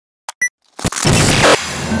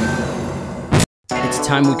It's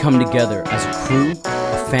time we come together as a crew,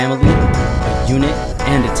 a family, a unit,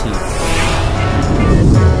 and a team.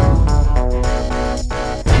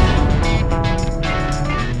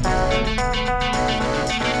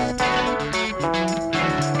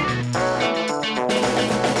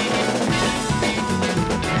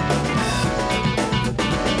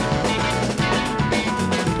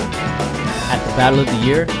 At the Battle of the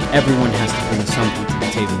Year, everyone has to bring something to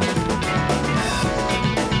the table.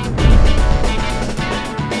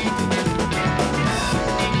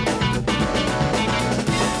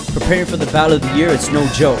 Preparing for the Battle of the Year, it's no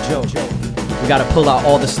joke. We gotta pull out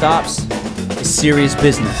all the stops. It's serious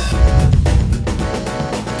business.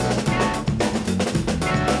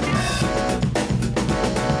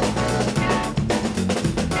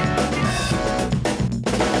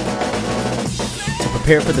 To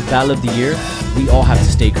prepare for the Battle of the Year, we all have to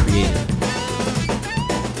stay creative.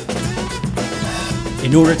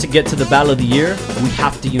 In order to get to the Battle of the Year, we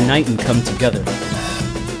have to unite and come together.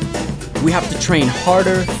 We have to train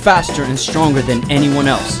harder, faster, and stronger than anyone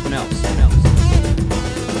else.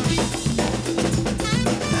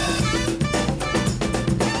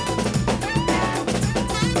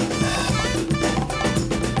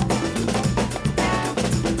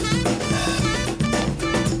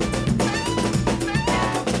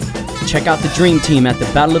 Check out the Dream Team at the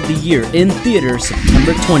Battle of the Year in theaters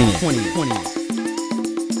September 20th.